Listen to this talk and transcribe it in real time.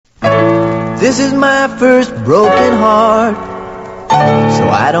This is my first broken heart, so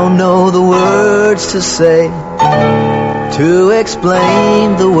I don't know the words to say to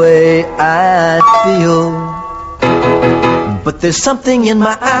explain the way I feel. But there's something in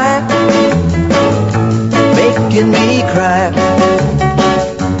my eye making me cry.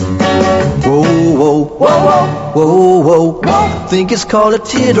 Whoa, whoa, whoa, whoa, whoa, whoa. Think it's called a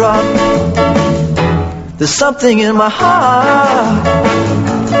teardrop. There's something in my heart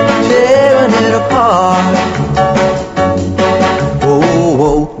tearing it apart. Whoa,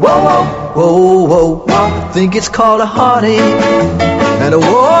 whoa, whoa, whoa, whoa, whoa. Think it's called a heartache. And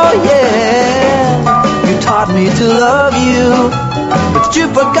oh yeah, you taught me to love you, but you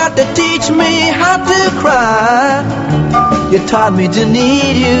forgot to teach me how to cry. You taught me to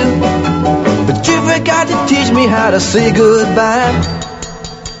need you, but you forgot to teach me how to say goodbye.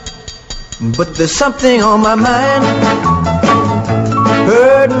 But there's something on my mind,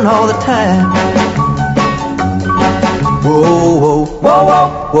 hurting all the time. Whoa, whoa, whoa, whoa,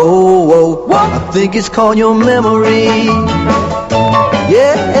 whoa, whoa, whoa. I think it's called your memory.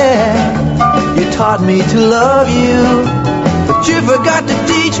 Yeah, you taught me to love you, but you forgot to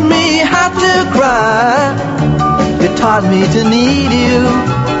teach me how to cry. You taught me to need you,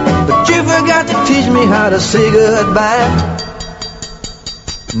 but you forgot to teach me how to say goodbye.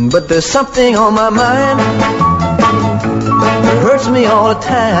 But there's something on my mind that hurts me all the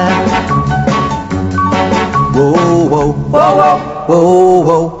time. Whoa, whoa, whoa, whoa, whoa,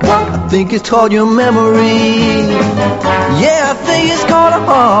 whoa, whoa. I think it's called your memory. Yeah, I think it's called a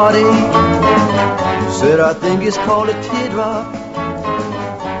heartache. You said I think it's called a teardrop.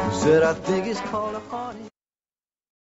 You said I think it's called a heartache.